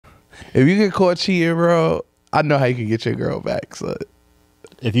If you get caught cheating, bro, I know how you can get your girl back. So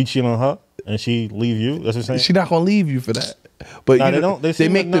If you cheat on her and she leave you, that's what you're saying? she's not gonna leave you for that. But Nah, you they know, don't- they they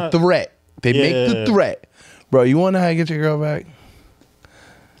seem make like the not- threat. They make the Yeah. threat. Bro, you wanna know how to get your girl back?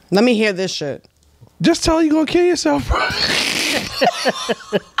 Let me hear this shit. Just tell her you gonna kill yourself, bro.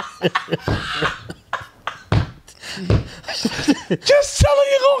 Just tell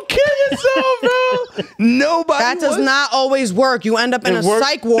her you're gonna kill yourself, bro. Nobody. That does wants- not always work. You end up in It a works-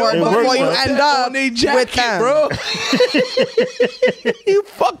 psych ward it before works you like end that up on they with jacket, them. bro. You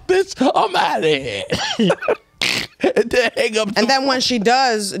fuck this. I'm out of here. And then hang up. And then when she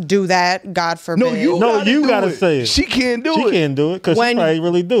does do that, God forbid. no, you No, gotta you do gotta it. say it. She can't do She it. can't do it because she When- probably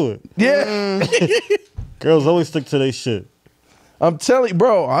really do it. Yeah. Girls always stick to their shit. I'm telling you,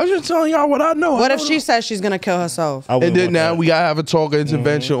 bro. I'm just telling y'all what I know. What I if don't she know. says she's gonna kill herself? I wouldn't And then want now that. we gotta have a talk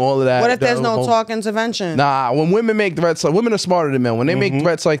intervention, all of that. What if there's That no whole- talk intervention? Nah, when women make threats, like women are smarter than men. When they make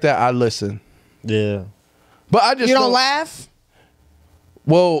threats like that, I listen. Yeah. But I just You don't laugh?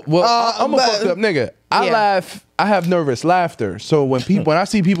 Well, I'm a but- fucked up nigga. I Yeah. laugh. I have nervous laughter. So when I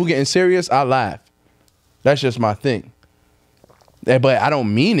see people getting serious, I laugh. That's just my thing. But I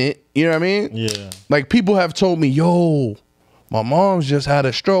don't mean it. You know what I mean? Yeah. Like people have told me, yo, my mom's just had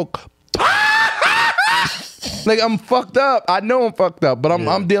a stroke. Like I'm fucked up. I know I'm fucked up, but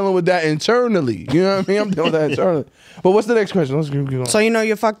I'm dealing with that internally. You know what I mean? I'm dealing with that internally. But what's the next question? Let's keep going. So you know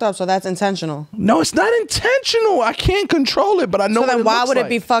you're fucked up, so that's intentional. No, it's not intentional. I can't control it, but I know. So then what it why looks would like. it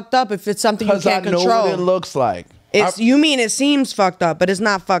be fucked up if it's something you Because I can't know control? what it looks like. You mean it seems fucked up, but it's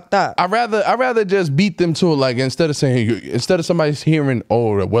not fucked up. I rather just beat them to it. Like instead of somebody hearing,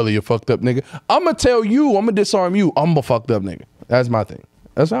 oh, well, you fucked up, nigga. I'm gonna tell you. I'm gonna disarm you. I'm a fucked up nigga. That's my thing.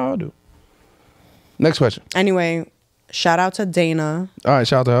 That's how I do. Next question. Anyway, shout out to Dana. All right,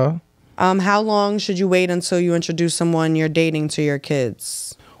 shout out to her. How long should you wait until you introduce someone you're dating to your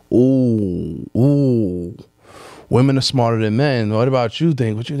kids? Ooh. Women are smarter than men. What about you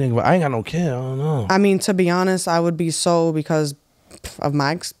think? What you think about? I ain't got no kid. I don't know. I mean, to be honest, I would be because of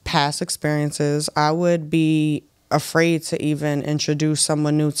my past experiences, I would be afraid to even introduce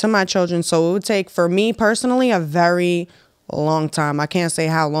someone new to my children. So it would take, for me personally, a very long time. I can't say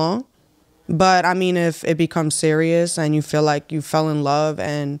how long, but I mean, if it becomes serious and you feel like you fell in love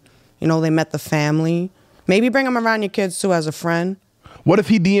and, you know, they met the family, maybe bring them around your kids too as a friend. What if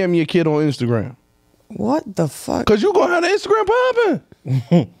he DM your kid on Instagram? What the fuck? Cause you gonna have the Instagram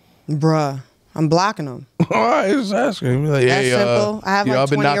popping. Bruh, I'm blocking them. All right, just asking. Like, That's simple. I have like I've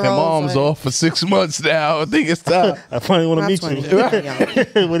been knocking 20-year-olds, moms like- off for 6 months now. I think it's time. I finally want to meet Not you.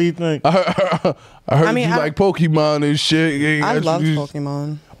 20. What do you think? I heard I mean, you like Pokemon and shit. Yeah, I love you-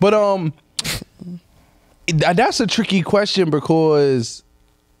 Pokemon. But that's a tricky question because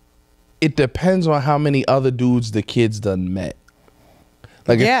it depends on how many other dudes the kids done met.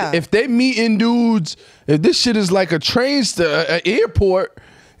 Like Yeah. if they meeting dudes, if this shit is like a an airport,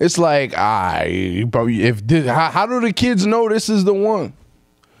 it's like, probably how do the kids know this is the one?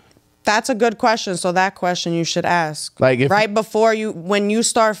 That's a good question. So that question you should ask. Like if- right before when you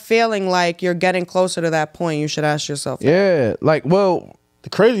start feeling like you're getting closer to that point, you should ask yourself that. Yeah, like well. The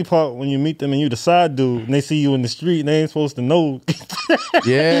crazy part when you meet them and you the side dude and they see you in the street and they ain't supposed to know.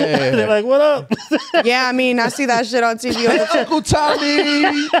 Yeah. They're like, what up? Yeah, I mean, I see that shit on TV all the time. Uncle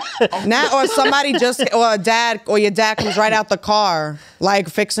Tommy. Now, or somebody or a dad, or your dad comes right out the car, like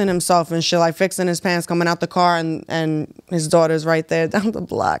fixing himself and shit, like fixing his pants, coming out the car, and his daughter's right there down the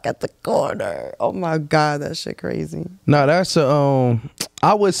block at the corner. Oh my God, that shit crazy. No, that's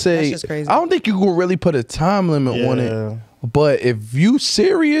I would say That's just crazy. I don't think you can really put a time limit on it. But if you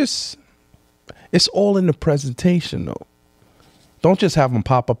serious, it's all in the presentation though. Don't just have them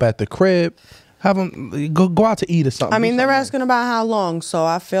pop up at the crib. Have them go out to eat or something. I mean, Do they're something. asking about how long, so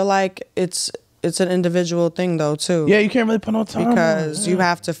I feel like it's an individual thing though too. Yeah, you can't really put no time because on it. you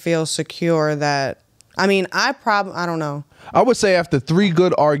have to feel secure that. I mean, I don't know. I would say after 3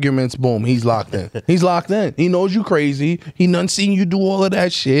 good arguments, boom, he's locked in. He's locked in. He knows you crazy. He done seen you do all of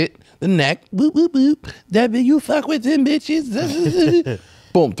that shit. The neck, boop, boop, boop. That you fuck with them bitches.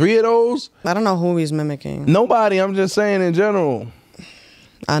 Boom, 3 of those. I don't know who he's mimicking. Nobody, I'm just saying in general.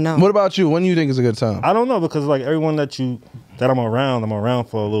 I know. What about you? When do you think is a good time? I don't know because like everyone that I'm around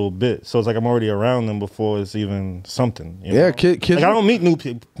for a little bit. So it's like I'm already around them before it's even something. You Yeah, know? kids. Like I don't meet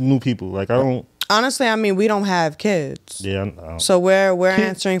new people. Like I don't. Honestly, I mean, we don't have kids. Yeah. I don't. So we're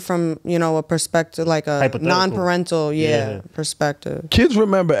answering from, a perspective, like a Hypothetical. non-parental, Yeah. perspective. Kids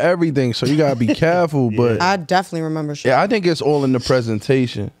remember everything, so you gotta be careful. But I definitely remember shit. yeah, I think it's all in the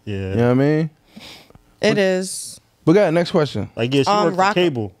presentation. Yeah. You know what I mean? It is. But got next question. Like yeah, she worked for Rock-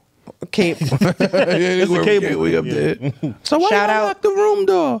 cable. Cape. It's a cable. We up there. So why Shout y'all out- lock the room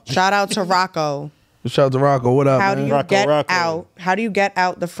door? Shout out to Rocco. Shout out to Rocco. What up, How man? do you Rocco, get Rocco. out? How do you get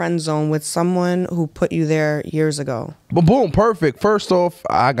out the friend zone with someone who put you there years ago? But boom, perfect. First off,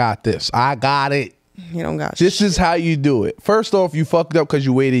 I got this. I got it. You don't got This is how you do it. First off, you fucked up because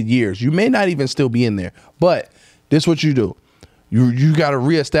you waited years. You may not even still be in there, but this is what you do. You got to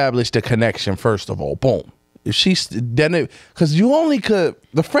reestablish the connection first of all. Boom. If she's then it because you only could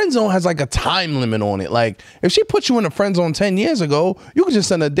the friend zone has like a time limit on it. Like if she put you in the friend zone 10 years ago, you could just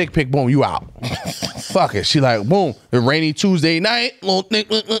send a dick pic. Boom, you out. Fuck it. She like boom. A rainy Tuesday night.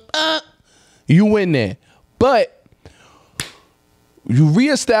 You in there, but you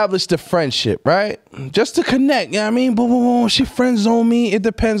reestablish the friendship, right? Just to connect. You know what I mean? Boom, boom, boom. She friend zoned me. It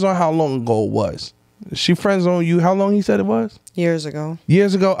depends on how long ago it was. She friend zoned you. How long he said it was? years ago.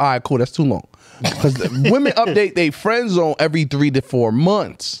 Years ago? All right, cool. That's too long. Because women update they friend zone every 3 to 4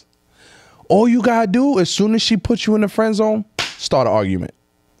 months. All you gotta do, as soon as she puts you in the friend zone, start an argument.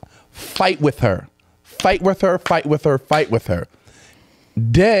 Fight with her. Fight with her, fight with her, fight with her.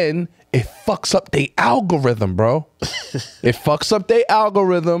 Then it fucks up their algorithm, bro. It fucks up their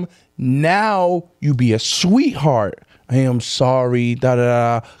algorithm. Now you be a sweetheart. Hey, I'm sorry. Da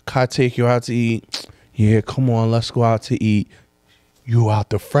da da. Can I take you out to eat? Yeah, come on, let's go out to eat. You out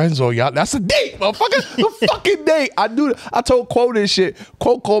the friend zone, y'all. That's a date, motherfucker. A fucking date. I do. I told Quote this shit.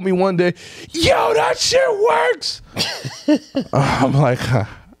 Quote called me one day. Yo, that shit works. I'm like,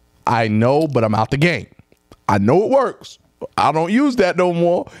 I know, but I'm out the game. I know it works. I don't use that no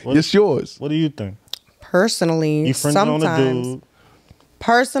more. It's yours. What do you think? Personally, You friend zone a sometimes. dude.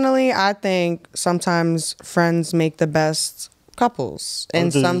 Personally, I think sometimes friends make the best couples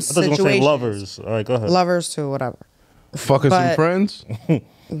in some I thought you were gonna say situations. lovers. All right, go ahead. Lovers too, whatever. Fuckers and But- friends.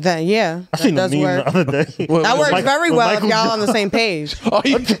 That yeah, I that seen the does meme work. the other day. Well, That works Mike- very when well if Michael y'all on the same page. Oh,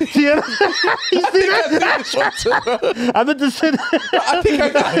 you, Yeah, I I meant to say that. think I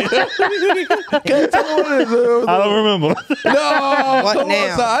got it. Can't tell what it is. I don't remember. No, What come on,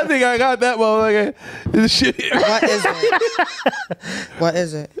 now? son. I think I got that motherfucker. This shit. What is it? What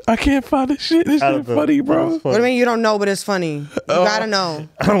is it? I can't find this shit. This I shit don't know. funny, bro. What do you mean you don't know, but it's funny? You gotta know.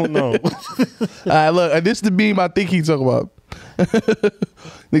 I don't know. All right, look, this is the meme I think he talking about.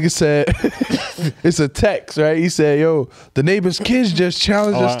 Nigga said, it's a text, right? He said, yo, the neighbor's kids just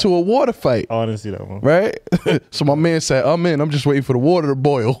challenged Oh, us to a water fight, Oh, I didn't see that one. right? So my man said, I'm in. I'm just waiting for the water to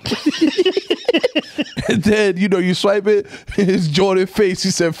boil. And then, you know, you swipe it, his Jordan face,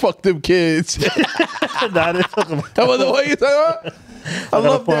 he said, fuck them kids. Nah, I didn't talk about That was the way you talking about? I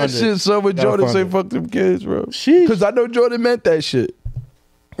love that find it. shit. So when Gotta Jordan find say it. fuck them kids, bro. Sheesh. Because I know Jordan meant that shit.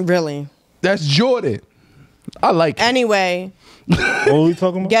 Really. That's Jordan. I like it. Anyway, What were we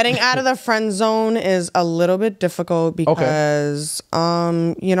talking about? getting out of the friend zone is a little bit difficult because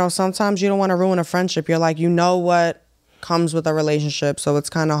you know, sometimes you don't want to ruin a friendship. You're like, you know what comes with a relationship, so it's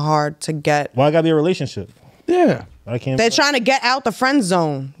kind of hard to get. Why gotta be a relationship? Yeah. I can't. They're trying to get out the friend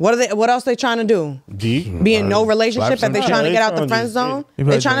zone. What are they? What else they trying to do? D. Be in no relationship slap if they some trying to shit. get out the They friend trying zone? to-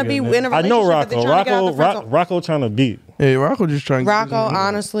 They're trying to be in a I relationship. know if they're Rocco. trying to get out the friend zone. Rocco trying to beat. Hey, Rocco just trying to Rocco,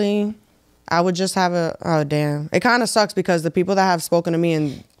 honestly, I would just have a oh damn. It kind of sucks because the people that have spoken to me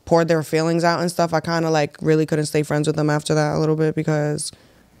and poured their feelings out and stuff, I kind of like really couldn't stay friends with them after that a little bit because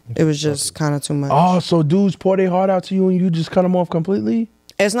it was just kind of too much. Oh, so dudes pour their heart out to you and you just cut them off completely?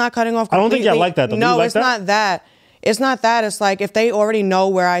 It's not cutting off I don't completely. think y'all like that, though. Do No, you like it's that? not that. It's not that. It's like if they already know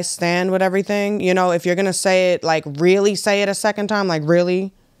where I stand with everything, you know, if you're going to say it, like really say it a second time, like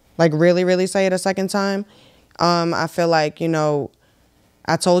really say it a second time, I feel like, you know,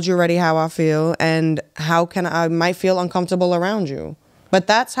 I told you already how I feel and how can I might feel uncomfortable around you. But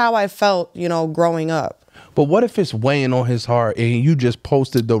that's how I felt, you know, growing up. But what if it's weighing on his heart and you just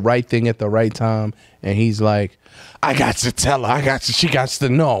posted the right thing at the right time and he's like, I got to tell her, I got to, she got to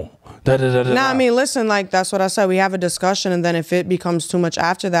know. Da, da, da, da, No, I da. mean, listen, like that's what I said. We have a discussion, and then if it becomes too much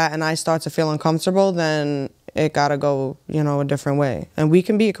after that, and I start to feel uncomfortable, then it gotta go, you know, a different way. And we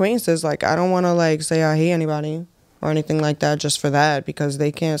can be acquaintances. Like I don't want to like say I hate anybody or anything like that just for that because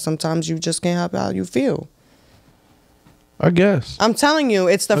they can't. Sometimes you just can't help how you feel. I guess. I'm telling you,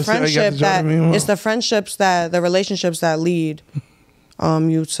 it's the Let's see, I got friendship the that Jordan meme. it's the friendships that the relationships that lead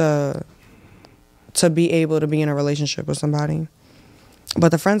you to be able to be in a relationship with somebody. But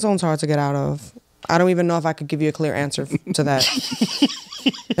the friend zone's hard to get out of. I don't even know if I could give you a clear answer to that.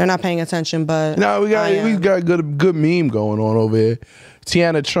 They're not paying attention, but No, we got I am. we got a good meme going on over here.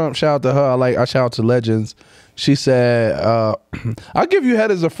 Tiana Trump, shout out to her. I shout out to Legends. She said, I'll give you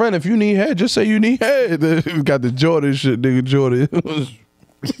head as a friend. If you need head, just say you need head. We got the Jordan shit, nigga Jordan.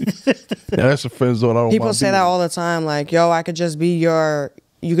 Yeah, that's a friend zone. I don't People mind say being. that all the time. Like, yo, I could just be your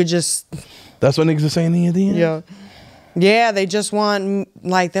you could just That's what niggas are saying in your DMs? yeah, they just want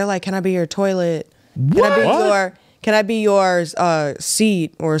like they're like, can I be your toilet? Can I be your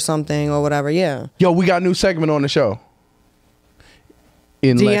seat or something or whatever? Yeah. Yo, we got a new segment on the show.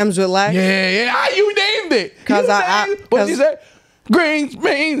 In DMs with Lex? Yeah. You named it. What'd you say? Greens,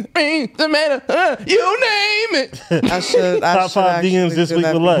 beans, tomato. You name it. Top 5 DMs this week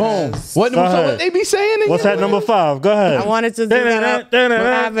with Lex. Boom. What they be saying? What's that number 5? Go ahead. I wanted to do that. I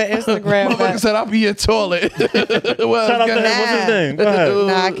have an Instagram. Motherfucker said I'll be your toilet. Shout out to him. What's his name? Go ahead.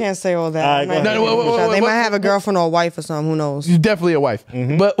 Nah, I can't say all that. They might have a girlfriend or a wife or something. Who knows? You're definitely a wife.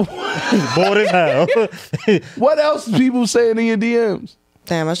 But bored as hell. what else people saying in your DMs?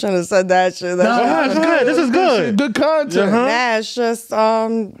 Damn, I shouldn't have said that shit. That's good. This is good. Good content. Nah, it's just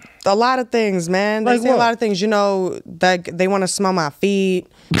a lot of things, man. They Like say what? a lot of things. You know, that they want to smell my feet.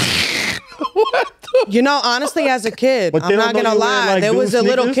 What? You know, honestly, as a kid, But they I'm not don't know gonna you wear, lie. like, There was dude a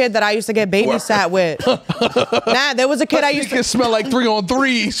little sneakers? kid that I used to get babysat with. Nah, there was a kid I used You can to smell like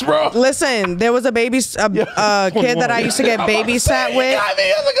 3-on-3s, bro. listen. There was a kid that I used to get babysat with.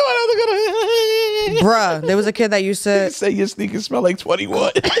 Bruh, there was a kid that used to Say your sneakers smell like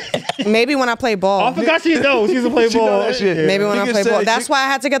 21. maybe when I play ball. I forgot she knows. She used to play She know ball. that shit. Maybe when I Nigga play said ball. she- That's why I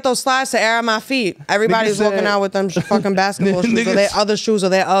had to get those slides to air out my feet. Everybody's Nigga walking said- out with them fucking basketball shoes or Niggas- their other shoes or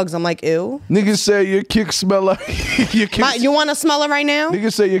their Uggs. I'm like, ew. Niggas say your kicks smell like your kicks. You want to smell it right now?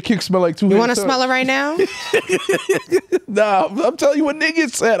 Niggas say your kicks smell like 2 You want to smell it right now? Nah, I'm telling you what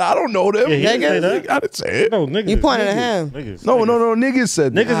niggas said. I don't know them. Yeah, he didn't say that. I didn't say it. No, niggas. You pointed at Niggas. him. Niggas. No, niggas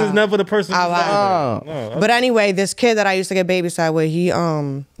said that. Niggas is never the person. I lied. No, But anyway, this kid that I used to get babysat with,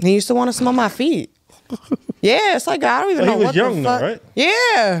 he used to want to smell my feet. Yeah, it's like I don't even But he know was what young the though, fuck. right?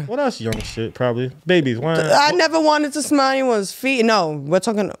 Yeah. What else? Young shit, probably. Babies. Why? I never wanted to smell anyone's feet. No, we're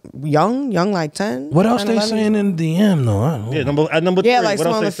talking young like 10. What else 10, they 11. saying in the DM though? I don't know. Yeah, number Yeah, three. like what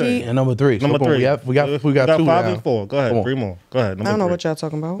else smaller they say? feet. And number 3. Number So, boom, 3. We got 2 5 now. and 4. Go Come ahead. on. 3 more. Go ahead. Number I don't know 3. what y'all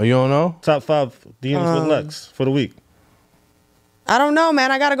talking about. Oh, you don't know? Top 5 DMs with Lex for the week. I don't know,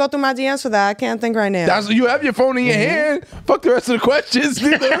 man. I got to go through my DMs for that. I can't think right now. That's you have your phone in your hand. Fuck the rest of the questions.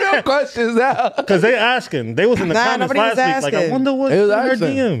 Leave the real questions out. Because they asking. They was in the Nah, comments nobody was last week. Like, I asking. wonder what's They in was her asking.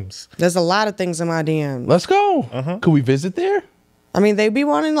 DMs. There's a lot of things in my DMs. Let's go. Could we visit there? I mean, they be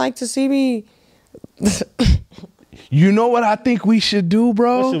wanting like to see me. You know what I think we should do,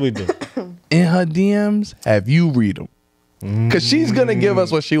 bro? What should we do? In her DMs, have you read them. Because she's going to give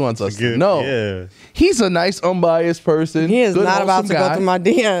us what she wants us to know. Yeah. He's a nice, unbiased person. He is good, not about to wholesome go guy. through my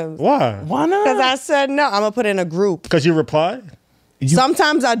DMs. Why? Why not? Because I said no. I'm going to put it in a group. Because you reply?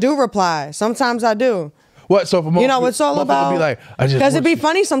 Sometimes I do reply. Sometimes I do. What? So for You know, it's all about. Be like, I just Because it'd be want you-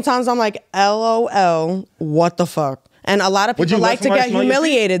 funny sometimes. I'm like, LOL, what the fuck? And a lot of Would you people let like to somebody get smell your feet?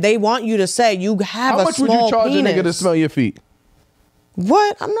 humiliated. They want you to say you have How a much would small you charge penis. a nigga to smell your feet?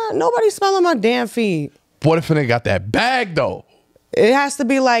 What? I'm not. Nobody's smelling my damn feet. What if a nigga got that bag though? It has to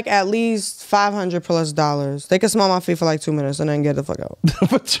be like at least $500+. They can smell my feet for like 2 minutes and then get the fuck out.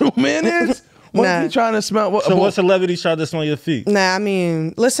 For 2 minutes? What Nah. if he trying to smell? What, So what celebrity tried to smell your feet? Nah, I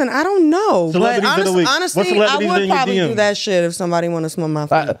mean, listen, I don't know. But Celebrities of the week. What honestly, I celebrities in would your probably do DMs? that shit if somebody want to smell my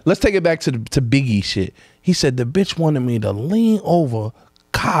feet. Let's take it back to Biggie shit. He said the bitch wanted me to lean over,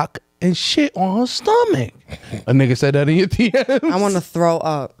 cock, and shit on her stomach. A nigga said that in your DMs. I want to throw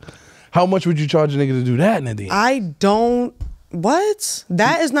up. How much would you charge a nigga to do that in the DM? I don't. What?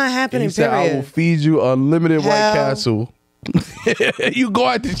 That is not He happening, said, I will period. feed you unlimited White Hell. Castle. You go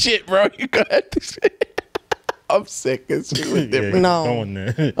at the shit, bro. You go at the shit. I'm sick. It's different. No. Going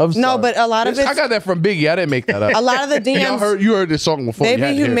there. I'm sorry. No, but a lot of I it's- got that from Biggie. I didn't make that up. A lot of the Y'all DMs, you heard this song before. they You had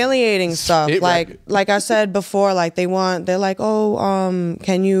be to hear it. humiliating stuff. Hit Like record. like I said before, like they're like, oh,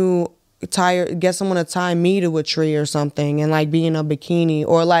 can you get someone to tie me to a tree or something and like be in a bikini,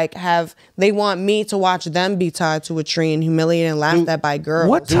 or like they want me to watch them be tied to a tree and humiliated and laughed at by girls.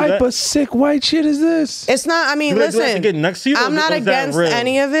 What type that? of sick white shit is this? It's not. I mean, Do they do that to listen. get next to you, or I'm not is that against real?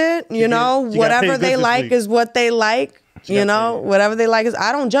 any of it. You know, she got whatever paid they good this like week. is what they like. She You got know, paid. whatever they like is.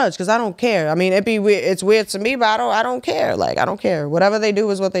 I don't judge because I don't care. I mean, it'd be weird. It's weird to me, but I don't care. Like I don't care. Whatever they do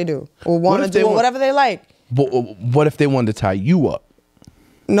is what they do, or want to if they do, or want- whatever they like. But what if they wanted to tie you up?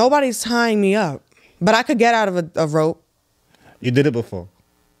 Nobody's tying me up, but I could get out of a rope. You did it before.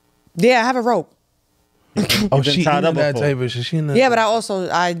 Yeah, I have a rope. Oh, been she tied into up that before. type of shit. She into, Yeah, but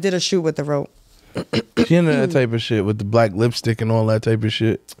I did a shoot with the rope. she into that type of shit with the black lipstick and all that type of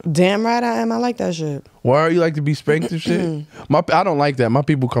shit. Damn right I am. I like that shit. Why are you like to be spanked and shit? I don't like that. My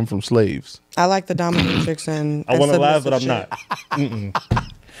people come from slaves. I like the dominatrix and. I want to laugh, but I'm submissive not. shit.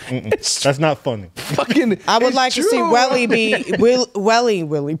 That's not funny. Fucking. I would it's like to see true. Welly be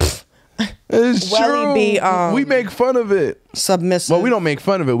Willie. It's Welly true. be, We make fun of it. submissive. Well, we don't make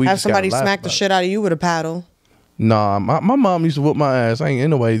fun of it. We have just gotta somebody laugh smack the about it. shit out of you with a paddle. Nah, my mom used to whoop my ass. Ain't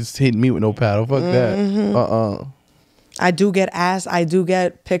nobody just hitting me with no paddle. Fuck Mm-hmm. that. I do get ass. I do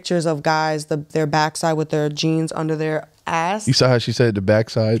get pictures of guys, their backside with their jeans under their ass. You saw how she said the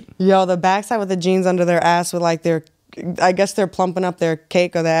backside? Yo, the backside with the jeans under their ass with like their, I guess they're plumping up their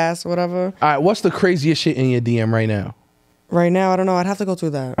cake or their ass or whatever. All right, what's the craziest shit in your DM right now? Right now, I don't know. I'd have to go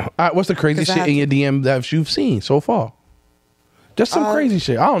through that. All right, what's the craziest 'Cause I shit in your DM that you've seen so far? Just some crazy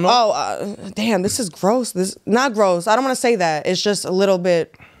shit. I don't know. Oh, damn, this is gross. This not gross. I don't want to say that. It's just a little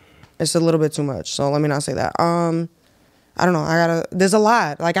bit. It's a little bit too much. So let me not say that. I don't know. There's a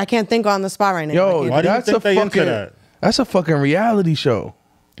lot. Like I can't think on the spot right now. Yo, Why do you that's think a they into fucking. that? That's a fucking reality show.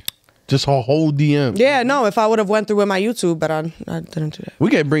 Just a whole DM. Yeah, no. If I would have went through with my YouTube, but I didn't do that. We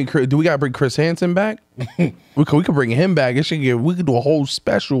can bring. Do we gotta bring Chris Hansen back? we could bring him back. It should get. We could do a whole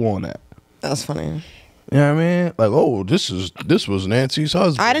special on that. That's funny. You know what I mean? Like, oh, this was Nancy's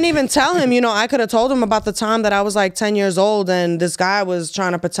husband. I didn't even tell him. You know, I could have told him about the time that I was like 10 years old and this guy was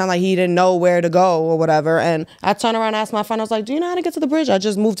trying to pretend like he didn't know where to go or whatever. And I turned around and asked my friend, I was like, do you know how to get to the bridge? I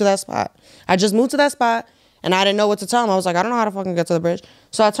just moved to that spot. And I didn't know what to tell him. I was like, I don't know how to fucking get to the bridge.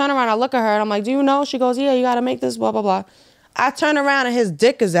 So I turn around, I look at her and I'm like, do you know? She goes, yeah, you got to make this, blah, blah, blah. I turn around and his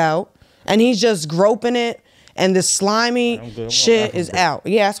dick is out and he's just groping it and this slimy shit is out.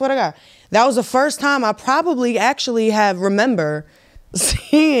 Yeah, I swear to God. That was the first time I probably actually have remember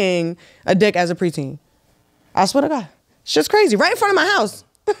seeing a dick as a preteen. I swear to God. It's just crazy. Right in front of my house.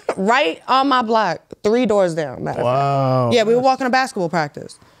 Right on my block. 3 doors down. Matter of fact. Wow. Yeah, we were walking to basketball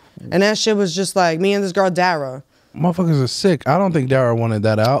practice. And that shit was just like me and this girl, Dara. Motherfuckers are sick. I don't think Dara wanted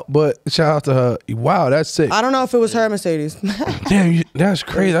that out, but shout out to her. Wow, that's sick. I don't know if it was her or Mercedes. Damn, that's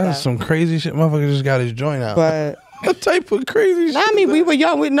crazy. That's some crazy shit. Motherfucker just got his joint out. But What type of crazy shit? I mean, we were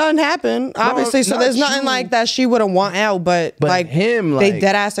young. Nothing happened, obviously. So not there's nothing you. like that she would have want out. But like him, they like-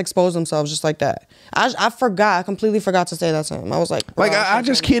 dead ass exposed themselves just like that. I forgot. I completely forgot to say that to him. I was like, bro, Like I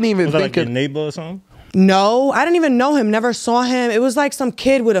just can't even Was that like think your of. neighbor or something? No, I didn't even know him. Never saw him. It was like some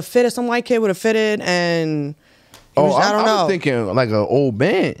kid would have fitted. Some white kid would have fitted, and I don't know. I was thinking like an old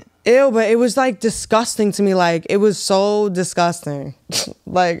man. Ew, but it was like disgusting to me. Like it was so disgusting.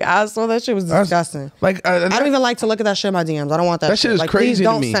 Like I saw that shit was disgusting. Like I don't even like to look at that shit in my DMs. I don't want that. That shit is like, crazy Please to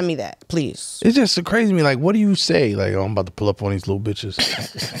don't me. send me that, please. It's just so crazy to me. Like, what do you say? Like, oh, I'm about to pull up on these little bitches.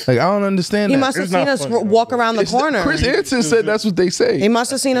 Like, I don't understand He that. must have It's seen not us funny, though, walk bro. around the corner. Chris Hansen said that's what they say. He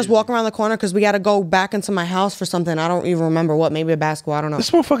must have seen us walk around the corner because we got to go back into my house for something. I don't even remember what. Maybe a basketball. I don't know. This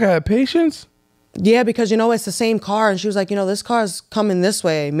motherfucker had patience. Yeah, because it's the same car, and she was like, this car's coming this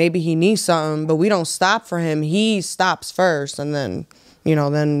way. Maybe he needs something, but we don't stop for him. He stops first, and then, then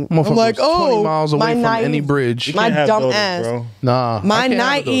I'm Motherfucker like, was 20 oh, miles away from any bridge. my Can't have dumb daughters, ass, bro. Nah, my I can't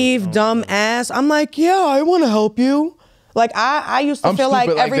have those. naive dumb ass. I'm like, yeah, I want to help you. Like I used to I'm feel like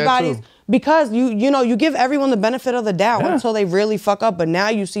stupid like that, everybody's too. because you give everyone the benefit of the doubt Yeah. until they really fuck up. But now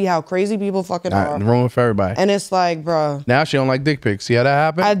you see how crazy people fucking Nah, are, wrong for everybody. and it's like, bro. Now she don't like dick pics. See how that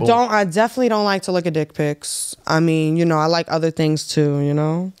happened? I Boom. don't. I definitely don't like to look at dick pics. I mean, I like other things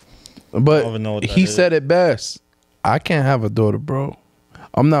too. But even know what that he is. said it best. I can't have a daughter, bro.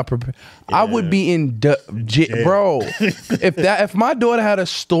 I'm not prepared. I would be in bro. if my daughter had a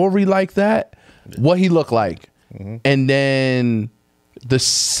story like that, what he looked like, and then the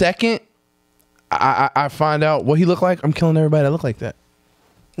second I find out what he looked like, I'm killing everybody that look like that.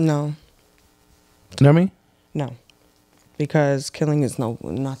 No, You know what I mean? no, because killing is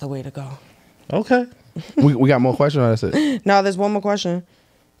not the way to go. Okay. we got more questions. Or that's it. No, there's one more question.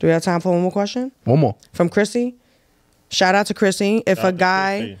 Do we have time for one more question One more. from Chrissy? Shout out to Chrissy. If Shout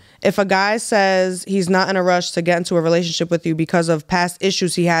out to Chrissy. a guy says he's not in a rush to get into a relationship with you because of past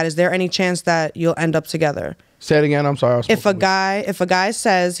issues he had, is there any chance that you'll end up together? Say it again. I'm sorry. I was If a smoking guy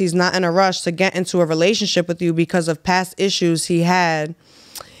says he's not in a rush to get into a relationship with you because of past issues he had,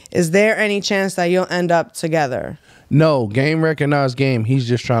 is there any chance that you'll end up together? weed. No, game recognized game. He's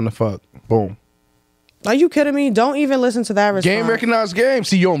just trying to fuck. Boom. Are you kidding me? Don't even listen to that response. Game recognized game.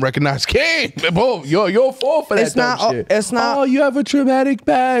 See, you don't recognize game. Boom. You're fall for that It's not- dumb shit. it's not- Oh, you have a traumatic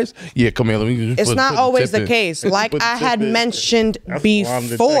past. Yeah, come here. Let me. It's not always the case. Like Put the I had tip in. mentioned That's why I'm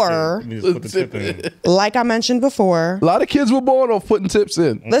the before, detective. Let me just put the tip in. like I mentioned before, A lot of kids were born off putting tips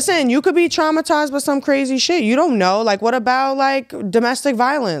in. listen, you could be traumatized by some crazy shit. You don't know. Like, what about like domestic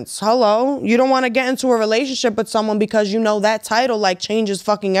violence? Hello? You don't want to get into a relationship with someone because that title like changes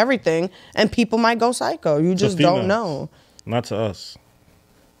fucking everything and people might go psycho. You just don't females. know. Not to us.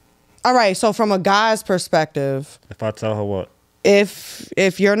 All right, so from a guy's perspective, If I tell her what?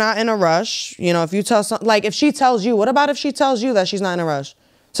 if you're not in a rush, if you tell if she tells you, what about if she tells you that she's not in a rush?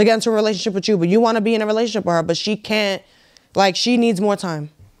 to get into a relationship with you, but you want to be in a relationship with her, but she can't, like, she needs more time.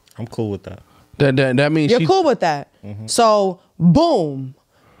 I'm cool with that. That means You're cool with that. So, boom.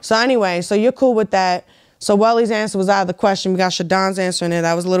 So anyway, so you're cool with that. So Welly's answer was out of the question. We got Shadon's answer in there.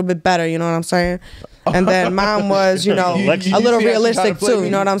 That was a little bit better, you know what I'm saying? And then mine was, you know, a little realistic too, you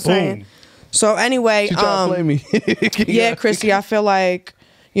know what I'm saying? So anyway, She trying to play me. yeah, Chrissy, I feel like,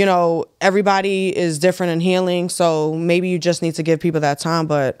 you know, everybody is different and healing, so maybe you just need to give people that time,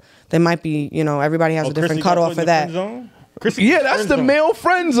 but they might be, you know, everybody has a different cutoff for that. Yeah, that's the male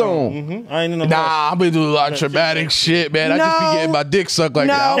friend zone. I ain't in the Nah, I've been doing a lot of traumatic shit, man. I just be getting my dick sucked like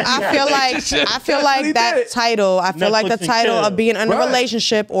that. No, I feel like that title. I feel like the title of being in a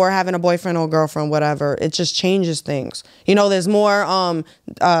relationship or having a boyfriend or girlfriend, whatever. It just changes things. You know, there's more. I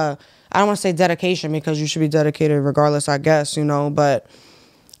don't want to say dedication because you should be dedicated regardless, I guess. You know, but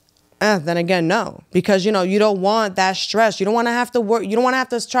then again, no, because you know you don't want that stress. You don't want to have to work. You don't want to have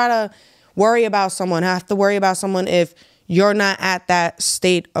to try to worry about someone. Have to worry about someone if you're not at that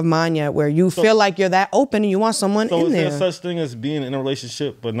state of mind yet where you feel like you're that open and you want someone in there. So is there such thing as being in a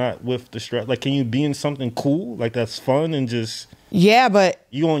relationship but not with the stress? Like, can you be in something cool, like that's fun and just... Yeah, but...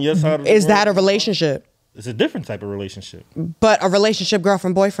 You on your side of the Is world? that a relationship? It's a different type of relationship. But a relationship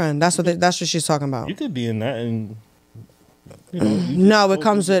girlfriend-boyfriend, that's what she's talking about. You could be in that and... You know, no, it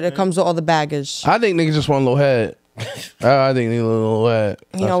comes with all the baggage. I think niggas just want a little head. I think they need a little head.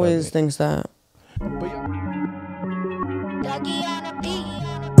 He always thinks that. Ducky